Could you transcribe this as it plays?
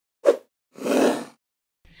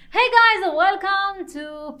Hey guys, welcome to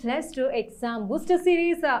Plus 2 Exam Booster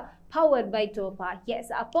Series powered by DOPA. Yes,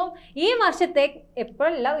 അപ്പം ഈ വർഷത്തെ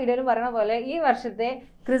എപ്പോഴെല്ലാം വീഡിയോയിൽ പറയുന്ന പോലെ ഈ വർഷത്തെ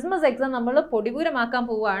ക്രിസ്മസ് എക്സാം നമ്മൾ പൊടിപൂരമാക്കാൻ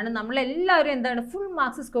പോവുകയാണ്. നമ്മളെല്ലാവരും എന്താണ് ഫുൾ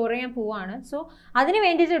മാർക്സ് സ്കോർ ചെയ്യാൻ പോവുകയാണ്. സോ അതിന്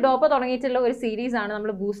വേണ്ടിയിട്ട് ഡോപ്പ തുടങ്ങിയിട്ടുള്ള ഒരു സീരീസാണ്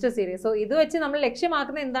നമ്മൾ ബൂസ്റ്റർ സീരീസ്. സോ ഇത് വെച്ച് നമ്മൾ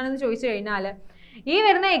ലക്ഷ്യമാക്കുന്നത് എന്താണെന്ന് ചോദിച്ചു കഴിഞ്ഞാൽ ഈ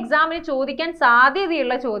വരുന്ന എക്സാമിന് ചോദിക്കാൻ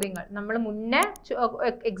സാധ്യതയുള്ള ചോദ്യങ്ങൾ നമ്മൾ മുന്നേ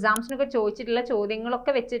എക്സാംസിനൊക്കെ ചോദിച്ചിട്ടുള്ള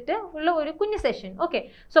ചോദ്യങ്ങളൊക്കെ വെച്ചിട്ട് ഉള്ള ഒരു കുഞ്ഞു സെഷൻ. ഓക്കെ,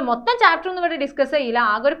 സോ മൊത്തം ചാപ്റ്റർ ഒന്നും ഇവിടെ ഡിസ്കസ് ചെയ്യില്ല,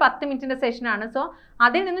 ആകെ ഒരു 10 മിനിറ്റിന്റെ സെഷനാണ്. സോ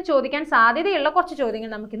അതിൽ നിന്ന് ചോദിക്കാൻ സാധ്യതയുള്ള കുറച്ച്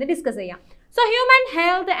ചോദ്യങ്ങൾ നമുക്കിന്ന് ഡിസ്കസ് ചെയ്യാം. So human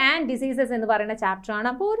health and diseases എന്ന് പറയുന്ന ചാപ്റ്റർ ആണ്.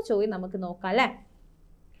 അപ്പോൾ ഒരു ചോദ്യം നമുക്ക് നോക്കാം അല്ലേ.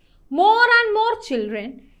 More and more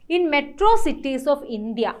children in metro cities of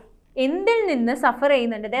India എന്തിൽ നിന്ന് സഫർ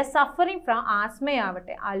ചെയ്യുന്നുണ്ട്? They are suffering from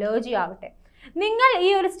ആസ്മയാവട്ടെ, allergy ആവട്ടെ. നിങ്ങൾ ഈ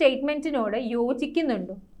ഒരു സ്റ്റേറ്റ്മെൻറ്റിനോട്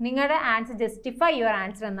യോജിക്കുന്നുണ്ടോ? നിങ്ങളുടെ ആൻസർ ജസ്റ്റിഫൈ യുവർ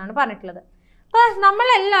ആൻസർ എന്നാണ് പറഞ്ഞിട്ടുള്ളത്. അപ്പോൾ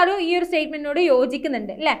നമ്മളെല്ലാവരും ഈ ഒരു സ്റ്റേറ്റ്മെൻറ്റിനോട്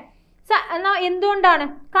യോജിക്കുന്നുണ്ട് അല്ലേ. എന്നാൽ എന്തുകൊണ്ടാണ്?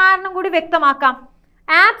 കാരണം കൂടി വ്യക്തമാക്കാം.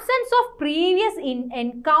 Absence of previous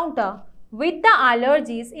encounter with the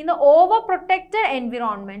allergies in the over protected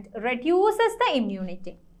environment reduces the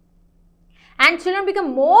immunity and children become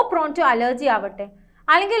more prawn to allergy ആവട്ടെ,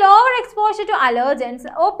 അല്ലെങ്കിൽ over exposure to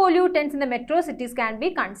allergens or pollutants in the metro cities can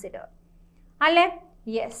be consider അല്ലേ.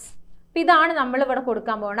 Yes, അപ്പം ഇതാണ് നമ്മളിവിടെ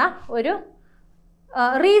കൊടുക്കാൻ പോണ ഒരു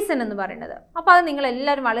reason എന്ന് പറയുന്നത്. അപ്പോൾ അത്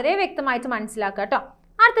നിങ്ങളെല്ലാവരും വളരെ വ്യക്തമായിട്ട് മനസ്സിലാക്കുക കേട്ടോ.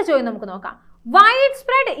 അടുത്ത ചോദ്യം നമുക്ക് നോക്കാം. Wide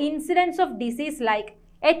spread incidents of disease like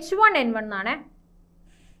H1N1 എന്നാണ്,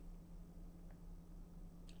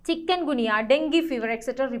 chicken ഗുനിയ, dengue fever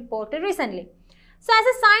etcetera reported recently. So as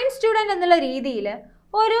A science student എന്നുള്ള രീതിയിൽ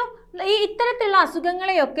ഇത്തരത്തിലുള്ള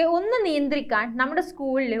അസുഖങ്ങളെയൊക്കെ ഒന്ന് നിയന്ത്രിക്കാൻ നമ്മുടെ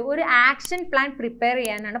സ്കൂളിൽ ഒരു ആക്ഷൻ പ്ലാൻ പ്രിപ്പയർ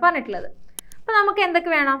ചെയ്യാനാണ് പറഞ്ഞിട്ടുള്ളത്. അപ്പോൾ നമുക്ക് എന്തൊക്കെ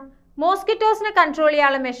വേണം? മോസ്കിറ്റോസിനെ കൺട്രോൾ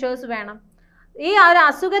ചെയ്യാനുള്ള മെഷേഴ്സ് വേണം. ഈ ഒരു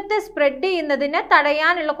അസുഖത്തെ സ്പ്രെഡ് ചെയ്യുന്നതിനെ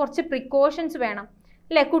തടയാനുള്ള കുറച്ച് പ്രിക്കോഷൻസ് വേണം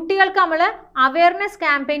അല്ലേ. കുട്ടികൾക്ക് നമ്മൾ അവയർനെസ്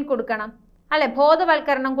ക്യാമ്പയിൻ കൊടുക്കണം അല്ലെ,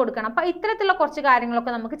 ബോധവൽക്കരണം കൊടുക്കണം. അപ്പം ഇത്തരത്തിലുള്ള കുറച്ച്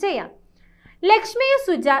കാര്യങ്ങളൊക്കെ നമുക്ക് ചെയ്യാം. ലക്ഷ്മിയും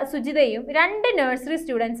സുജിതയും 2 നഴ്സറി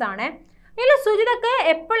സ്റ്റുഡൻസ് ആണ്. ഇതിൽ സുജിതക്ക്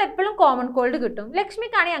എപ്പോഴും കോമൺ കോൾഡ് കിട്ടും,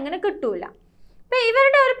 ലക്ഷ്മിക്കാണെങ്കിൽ അങ്ങനെ കിട്ടൂല. അപ്പം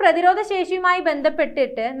ഇവരുടെ ഒരു പ്രതിരോധ ശേഷിയുമായി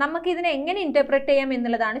ബന്ധപ്പെട്ടിട്ട് നമുക്ക് ഇതിനെ എങ്ങനെ ഇൻ്റർപ്രറ്റ് ചെയ്യാം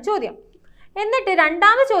എന്നുള്ളതാണ് ചോദ്യം. എന്നിട്ട്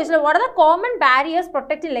രണ്ടാമത് ചോദിച്ചത് what are the common barriers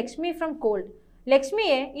protecting Lakshmi from called.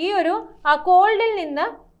 ലക്ഷ്മിയെ ഈ ഒരു കോൾഡിൽ നിന്ന്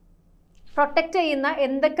പ്രൊട്ടക്റ്റ് ചെയ്യുന്ന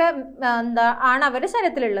എന്തൊക്കെ ആണ് അവരുടെ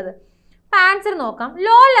ശരീരത്തിലുള്ളത്? അപ്പം ആൻസർ നോക്കാം.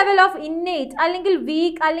 ലോ ലെവൽ ഓഫ് ഇന്നേറ്റ് അല്ലെങ്കിൽ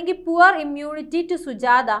വീക്ക് അല്ലെങ്കിൽ പുവർ ഇമ്മ്യൂണിറ്റി ടു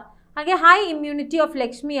സുജാത അല്ലെങ്കിൽ ഹൈ ഇമ്മ്യൂണിറ്റി ഓഫ്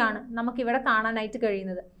ലക്ഷ്മിയാണ് നമുക്കിവിടെ കാണാനായിട്ട്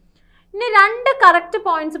കഴിയുന്നത്. ഇനി 2 കറക്റ്റ്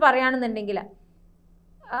പോയിന്റ്സ് പറയുകയാണെന്നുണ്ടെങ്കിൽ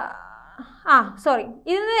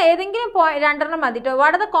ഇതിന് ഏതെങ്കിലും 2 മതി കേട്ടോ.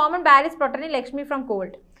 What are the common barriers protecting Lakshmi from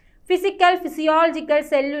called? Physical, physiological,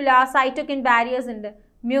 cellular, സൈറ്റോകിൻ barriers ഉണ്ട്,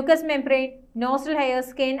 mucus membrane, nostril hair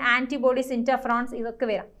skin, antibodies, ഇൻറ്റർഫറോൺസ്, ഇതൊക്കെ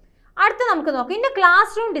വരാം. അടുത്ത നമുക്ക് നോക്കാം. ഇൻ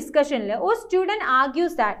ക്ലാസ് റൂം ഡിസ്കഷനിൽ ഒരു student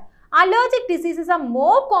argues that allergic diseases are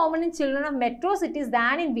more common in children of metro cities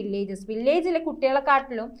than in villages. വില്ലേജിലെ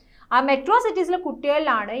കുട്ടികളെക്കാട്ടിലും ആ metro സിറ്റീസിലെ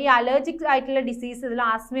കുട്ടികളിലാണ് ഈ അലർജിക് ആയിട്ടുള്ള ഡിസീസിൽ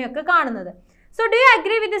ആസ്മയൊക്കെ കാണുന്നത്. So do you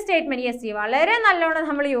agree with the statement? Yes, വളരെ നല്ലോണം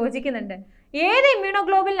നമ്മൾ യോജിക്കുന്നുണ്ട്. ഏത്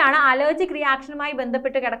ഇമ്മ്യൂണോഗ്ലോബിനാണ് അലർജിക് റിയാക്ഷനുമായി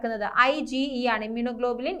ബന്ധപ്പെട്ട് കിടക്കുന്നത്? IgE ആണ്,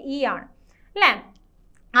 ഇമ്മ്യൂണോഗ്ലോബുലിൻ E ആണ് അല്ലേ.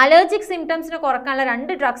 അലർജിക് സിംറ്റംസിനെ കുറക്കാനുള്ള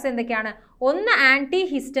 2 ഡ്രഗ്സ് എന്തൊക്കെയാണ്? ഒന്ന് ആൻറ്റി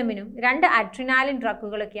ഹിസ്റ്റമിനും 2 അഡ്രിനാലിൻ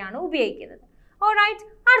ഡ്രഗുകളൊക്കെയാണ് ഉപയോഗിക്കുന്നത്. ഓൾറൈറ്റ്,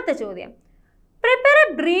 അടുത്ത ചോദ്യം. Prepare A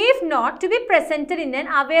brief not to B presented in an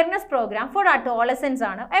awareness programme four adolescence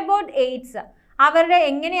ആണ് അബൌട്ട് എയ്ഡ്സ്. അവരുടെ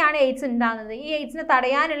എങ്ങനെയാണ് എയ്ഡ്സ് ഉണ്ടാകുന്നത്, ഈ എയ്ഡ്സിനെ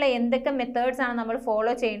തടയാനുള്ള എന്തൊക്കെ മെത്തേഡ്സ് ആണ് നമ്മൾ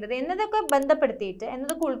ഫോളോ ചെയ്യേണ്ടത് എന്നതൊക്കെ ബന്ധപ്പെടുത്തിയിട്ട്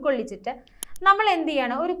എന്നതൊക്കെ ഉൾക്കൊള്ളിച്ചിട്ട് നമ്മൾ എന്ത്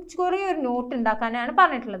ചെയ്യണം? ഒരു ചെറിയൊരു നോട്ട് ഉണ്ടാക്കാനാണ്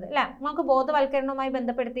പറഞ്ഞിട്ടുള്ളത് അല്ലേ. നമുക്ക് ബോധവൽക്കരണവുമായി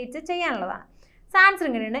ബന്ധപ്പെടുത്തിയിട്ട് ചെയ്യാനുള്ളതാണ്. ആൻസർ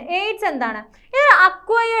ഇങ്ങനെയാണ്. എയ്ഡ്സ് എന്താണ്? ഇതൊരു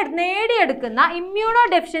അക്വയർഡ് നേടിയെടുക്കുന്ന ഇമ്മ്യൂണോ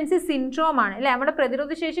ഡെഫിഷ്യൻസി സിൻഡ്രോം ആണ് അല്ലേ. നമ്മുടെ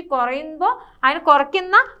പ്രതിരോധ ശേഷി കുറയുമ്പോൾ അതിന്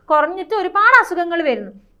കുറഞ്ഞിട്ട് ഒരുപാട് അസുഖങ്ങൾ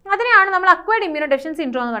വരുന്നു. അതിനെയാണ് നമ്മൾ അക്വയർഡ് ഇമ്മ്യൂണോ ഡെഫിഷ്യൻസി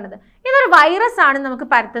സിൻഡ്രോം എന്ന് പറയുന്നത്. ഇതൊരു വൈറസ് ആണ് നമുക്ക്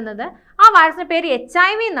പരത്തുന്നത്. ആ വൈറസിന്റെ പേര്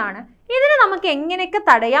HIV എന്നാണ്. ഇതിനെ നമുക്ക് എങ്ങനെയൊക്കെ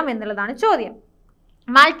തടയാം എന്നുള്ളതാണ് ചോദ്യം.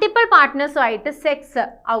 മൾട്ടിപ്പിൾ പാർട്ട്നേഴ്സുമായിട്ട് സെക്സ്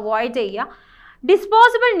അവോയ്ഡ് ചെയ്യുക.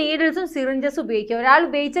 ഡിസ്പോസിബിൾ നീഡിൽസും സിറിഞ്ചസും ഉപയോഗിക്കുക. ഒരാൾ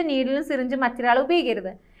ഉപയോഗിച്ച നീഡിലും സിറിഞ്ചും മറ്റൊരാൾ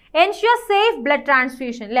ഉപയോഗിക്കരുത്. എൻഷ്യൂർ സേഫ് ബ്ലഡ്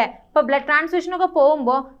ട്രാൻസ്ഫ്യൂഷൻ അല്ലേ. ഇപ്പോൾ ബ്ലഡ് ട്രാൻസ്ഫ്യൂഷനൊക്കെ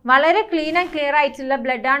പോകുമ്പോൾ വളരെ ക്ലീൻ ആൻഡ് ക്ലിയർ ആയിട്ടുള്ള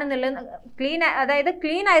ബ്ലഡ് ആണെന്നുള്ളത്,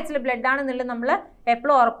 ക്ലീൻ ആയിട്ടുള്ള ബ്ലഡ് ആണെന്നുള്ളത് നമ്മൾ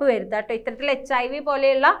എപ്പോഴും ഉറപ്പ് വരുത്തുക കേട്ടോ. ഇത്തരത്തിൽ HIV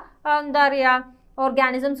പോലെയുള്ള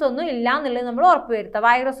ഓർഗാനിസംസ് ഒന്നും ഇല്ല എന്നുള്ളത് നമ്മൾ ഉറപ്പ് വരുത്തുക,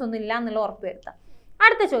 വൈറസ് ഒന്നും ഇല്ല എന്നുള്ളത് ഉറപ്പ് വരുത്തുക.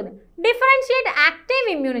 അടുത്ത ചോദ്യം. Differentiate active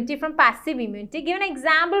immunity from passive immunity. Give an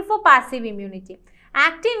example for passive immunity.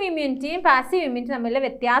 Active ഇമ്മ്യൂണിറ്റിയും passive immunity തമ്മിലുള്ള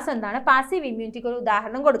വ്യത്യാസം എന്താണ്? പാസീവ് ഇമ്മ്യൂണിറ്റിക്ക് ഒരു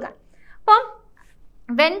ഉദാഹരണം കൊടുക്കാൻ. അപ്പം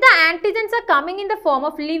when the antigens are coming in the form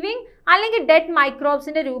of living അല്ലെങ്കിൽ ഡെഡ്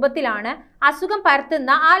മൈക്രോബ്സിന്റെ രൂപത്തിലാണ് അസുഖം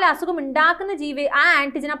പരത്തുന്ന ആ അസുഖം ഉണ്ടാക്കുന്ന ജീവി ആ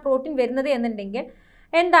ആന്റിജൻ ആ പ്രോട്ടീൻ വരുന്നത് എന്നുണ്ടെങ്കിൽ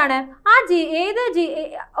എന്താണ് ആ ഏത്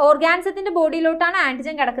ഓർഗാനിസത്തിന്റെ ബോഡിയിലോട്ടാണ്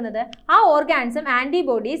ആന്റിജൻ കിടക്കുന്നത് ആ ഓർഗാനിസം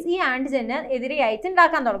ആന്റിബോഡീസ് ഈ ആന്റിജന് എതിരെയായിട്ട്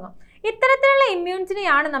ഉണ്ടാക്കാൻ തുടങ്ങും. ഇത്തരത്തിലുള്ള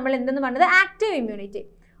ഇമ്മ്യൂണിറ്റിനെയാണ് നമ്മൾ എന്തെന്ന് പറഞ്ഞത് active immunity.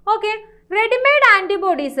 Okay, readymade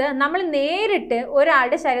antibodies നമ്മൾ നേരിട്ട്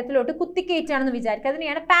ഒരാളുടെ ശരീരത്തിലോട്ട് കുത്തിക്കയറ്റുകയാണെന്ന് വിചാരിക്കുക.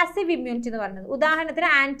 അതിനെയാണ് പാസീവ് ഇമ്മ്യൂണിറ്റി എന്ന് പറയുന്നത്. ഉദാഹരണത്തിന്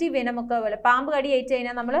ആന്റി വെനം ഒക്കെ പോലെ പാമ്പ് കടി ഏറ്റ്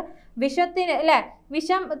കഴിഞ്ഞാൽ നമ്മൾ വിഷത്തിന് അല്ലെ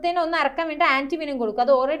വിഷത്തിന് ഒന്ന് ഇറക്കാൻ വേണ്ടി ആന്റി വെനം കൊടുക്കും.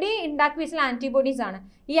 അത് ഓൾറെഡി ഉണ്ടാക്കി വെച്ചുള്ള ആന്റിബോഡീസ് ആണ്.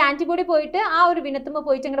 ഈ ആന്റിബോഡി പോയിട്ട് ആ ഒരു വിനത്തുമ്പോൾ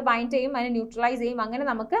പോയിട്ട് അങ്ങോട്ട് ബൈൻഡ് ചെയ്യും, അതിനെ ന്യൂട്രലൈസ് ചെയ്യും, അങ്ങനെ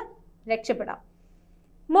നമുക്ക് രക്ഷപ്പെടാം.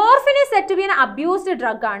 Morphine is set to B an abused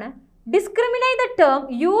drug ആണ്. Discriminate the term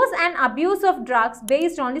use and abuse of drugs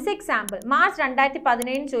based on this example. March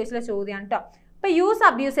 2017 ചോദിച്ചുള്ള ചോദ്യമാണ് കേട്ടോ. അപ്പോൾ യൂസ്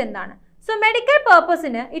അബ്യൂസ് എന്താണ്? So medical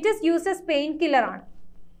പേർപ്പസിന് it is use S pain killer ആണ്.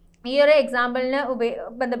 ഈ ഒരു എക്സാമ്പിളിന്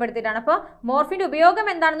ബന്ധപ്പെടുത്തിയിട്ടാണ്. അപ്പോൾ മോർഫിൻ്റെ ഉപയോഗം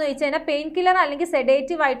എന്താണെന്ന് ചോദിച്ചു കഴിഞ്ഞാൽ പെയിൻ കില്ലർ അല്ലെങ്കിൽ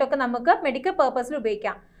സെഡേറ്റീവ് ആയിട്ടൊക്കെ നമുക്ക് മെഡിക്കൽ പേർപ്പസിൽ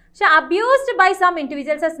ഉപയോഗിക്കാം. പക്ഷെ abused by some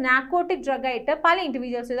individuals as narcotic drug ആയിട്ട് പല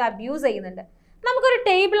ഇൻഡിവിജ്വൽസ് ഇത് അബ്യൂസ് ചെയ്യുന്നുണ്ട്. നമുക്കൊരു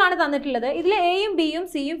ടേബിളാണ് തന്നിട്ടുള്ളത്. ഇതിൽ എയും ബിയും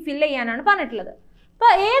സിയും ഫില്ല് ചെയ്യാനാണ് പറഞ്ഞിട്ടുള്ളത്.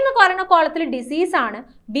 അപ്പോൾ എ എന്ന് പറയുന്ന കോളത്തിൽ ഡിസീസ് ആണ്,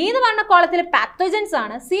 ബി എന്ന് പറഞ്ഞ കോളത്തിൽ പാത്തോജൻസ്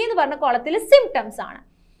ആണ്, സി എന്ന് പറഞ്ഞ കോളത്തിൽ സിംറ്റംസ് ആണ്.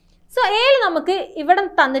 സോ എയിൽ നമുക്ക് ഇവിടെ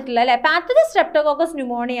തന്നിട്ടില്ല അല്ലേ, പാത്തോജൻ സ്ട്രെപ്റ്റോകോക്കസ്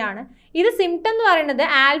ന്യൂമോണിയ ആണ്. ഇത് സിംറ്റം എന്ന് പറയുന്നത്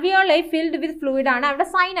ആൽവിയോളൈ ഫിൽഡ് വിത്ത് ഫ്ലൂയിഡ് ആണ് അവിടെ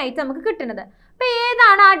സൈൻ ആയിട്ട് നമുക്ക് കിട്ടുന്നത്. അപ്പോൾ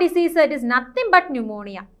ഏതാണ് ആ disease? It is nothing but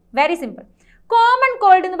pneumonia. Very simple. Common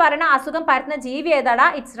called എന്ന് പറയുന്ന അസുഖം പരത്തുന്ന ജീവി ഏതാടാ?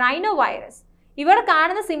 It's rhino virus. ഇവിടെ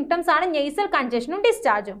കാണുന്ന സിംറ്റംസ് ആണ് നെയ്സൽ കൺജഷനും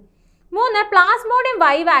ഡിസ്ചാർജും. 3 പ്ലാസ്മോഡിയം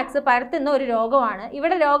വൈവാക്സ് പരത്തുന്ന ഒരു രോഗമാണ്.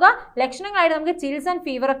 ഇവിടെ രോഗ ലക്ഷണങ്ങളായിട്ട് നമുക്ക് ചിൽസ് ആൻഡ്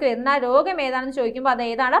ഫീവർ ഒക്കെ വരുന്ന രോഗം ഏതാണെന്ന് ചോദിക്കുമ്പോൾ അത്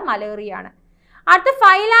ഏതാണ്? മലേറിയ ആണ്. അടുത്ത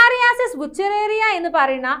ഫൈലാറിയാസിസ് ബുച്ചറേറിയ എന്ന്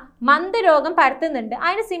പറയുന്ന മന്ത് രോഗം പരത്തുന്നുണ്ട്.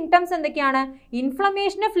 അതിന് സിംറ്റംസ് എന്തൊക്കെയാണ്?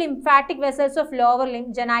 Inflammation of lymphatic vessels of lower ലിം,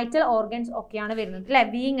 genital organs ഒക്കെയാണ് വരുന്നത് അല്ലേ,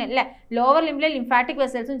 വീങ് അല്ലേ. ലോവർ ലിംബിലെ ലിംഫാറ്റിക്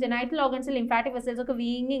വെസൽസും ജെനൈറ്റൽ ഓർഗൻസും ലിംഫാറ്റിക് വെസൽസും ഒക്കെ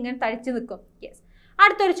വീങ്ങി ഇങ്ങനെ തടിച്ചു നിൽക്കും. യെസ്.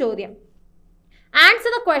 അടുത്തൊരു ചോദ്യം,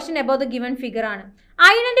 answer the question about the given figure ആണ്.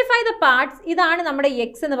 Identify the parts. ഇതാണ് നമ്മുടെ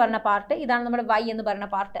എക്സ് എന്ന് പറഞ്ഞ പാർട്ട്, ഇതാണ് നമ്മുടെ വൈ എന്ന് പറഞ്ഞ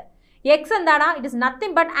പാർട്ട്. എക്സ് എന്താണ്? It is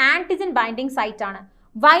nothing but antigen binding site ആണ്.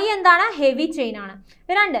 വൈ എന്താണ്? ഹെവി ചെയിൻ ആണ്.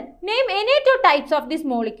 2 name any 2 types of this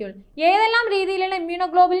molecule. ഏതെല്ലാം രീതിയിലുള്ള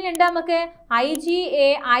ഇമ്മ്യൂണോഗ്ലോബുലിൻ ഉണ്ട് നമുക്ക്? IgA,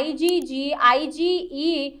 IgG,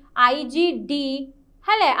 IgE, IgD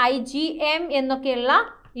അല്ലേ, IgM എന്നൊക്കെയുള്ള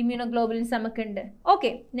ഇമ്മ്യൂണോഗ്ലോബുലിൻസ് നമുക്കുണ്ട്.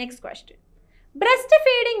 Okay, next question.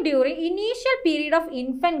 Breastfeeding during initial period of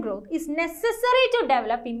infant growth is necessary to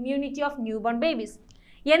develop immunity of newborn babies.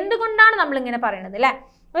 എന്തുകൊണ്ടാണ് നമ്മളിങ്ങനെ പറയുന്നത് അല്ലേ?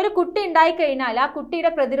 ഒരു കുട്ടി ഉണ്ടായിക്കഴിഞ്ഞാൽ ആ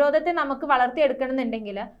കുട്ടിയുടെ പ്രതിരോധത്തെ നമുക്ക്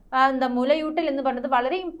വളർത്തിയെടുക്കണമെന്നുണ്ടെങ്കിൽ മുലയൂട്ടൽ എന്ന് പറയുന്നത്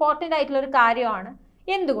വളരെ ഇമ്പോർട്ടൻ്റ് ആയിട്ടുള്ള ഒരു കാര്യമാണ്.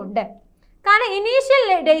 എന്തുകൊണ്ട്? കാരണം ഇനീഷ്യൽ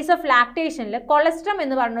ഡേയ്സ് ഓഫ് ലാക്ടേഷനിൽ കൊളസ്ട്രം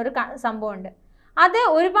എന്ന് പറഞ്ഞൊരു സംഭവമുണ്ട്. അത്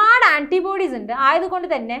ഒരുപാട് ആൻറ്റിബോഡീസ് ഉണ്ട്. ആയതുകൊണ്ട്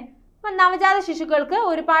തന്നെ നവജാത ശിശുക്കൾക്ക്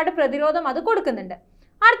ഒരുപാട് പ്രതിരോധം അത് കൊടുക്കുന്നുണ്ട്.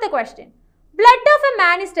 അടുത്ത question, blood of a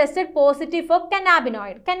man is tested positive four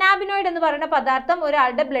cannabinoid. Cannabinoid എന്ന് പറയുന്ന പദാർത്ഥം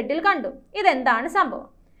ഒരാളുടെ ബ്ലഡിൽ കണ്ടു. ഇതെന്താണ് സംഭവം?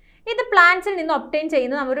 ഇത് പ്ലാന്റ്സിൽ നിന്ന് ഒബ്റ്റെയിൻ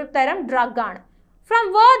ചെയ്യുന്ന ഒരു തരം ഡ്രഗ് ആണ്. From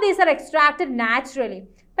where these are extracted naturally.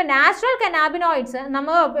 ഇപ്പം നാച്ചുറൽ കനാബിനോയിഡ്സ്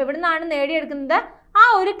നമ്മൾ എവിടെ നിന്നാണ് നേടിയെടുക്കുന്നത്? ആ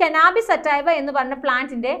ഒരു കനാബി സറ്റൈവ എന്ന് പറഞ്ഞ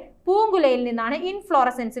പ്ലാന്റിന്റെ പൂങ്കുലയിൽ നിന്നാണ്,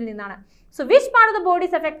 ഇൻഫ്ലോറസെൻസിൽ നിന്നാണ്. So which part of the body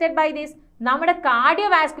is affected by this? നമ്മുടെ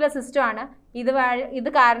കാർഡിയോവാസ്കുലർ സിസ്റ്റം ആണ്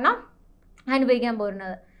ഇത് കാരണം അനുഭവിക്കാൻ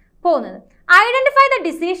പോകുന്നത്. Identify the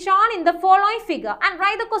disease shown in the following figure and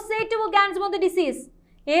write the causative organism of the disease.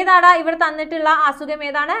 ഏതാടാ ഇവിടെ തന്നിട്ടുള്ള അസുഖം?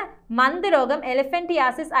 ഏതാണ്? മന്ത് രോഗം,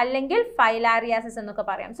 എലിഫന്റിയാസിസ് അല്ലെങ്കിൽ ഫൈലാറിയാസിസ് എന്നൊക്കെ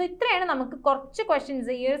പറയാം. സോ ഇത്രയാണ് നമുക്ക് കുറച്ച്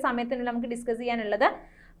ക്വസ്റ്റ്യൻസ് ഈ ഒരു സമയത്തിനുള്ളിൽ നമുക്ക് ഡിസ്കസ് ചെയ്യാനുള്ളത്.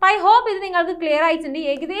 ഐ ഹോപ്പ് ഇത് നിങ്ങൾക്ക് ക്ലിയർ ആയിട്ടുണ്ട്.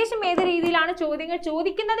 ഏകദേശം ഏത് രീതിയിലാണ് ചോദ്യങ്ങൾ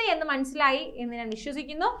ചോദിക്കുന്നത് എന്ന് മനസ്സിലായി എന്ന് ഞാൻ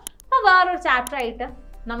വിശ്വസിക്കുന്നു. അപ്പോൾ വേറൊരു ചാപ്റ്റർ ആയിട്ട്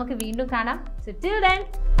നമുക്ക് വീണ്ടും കാണാം. So till then,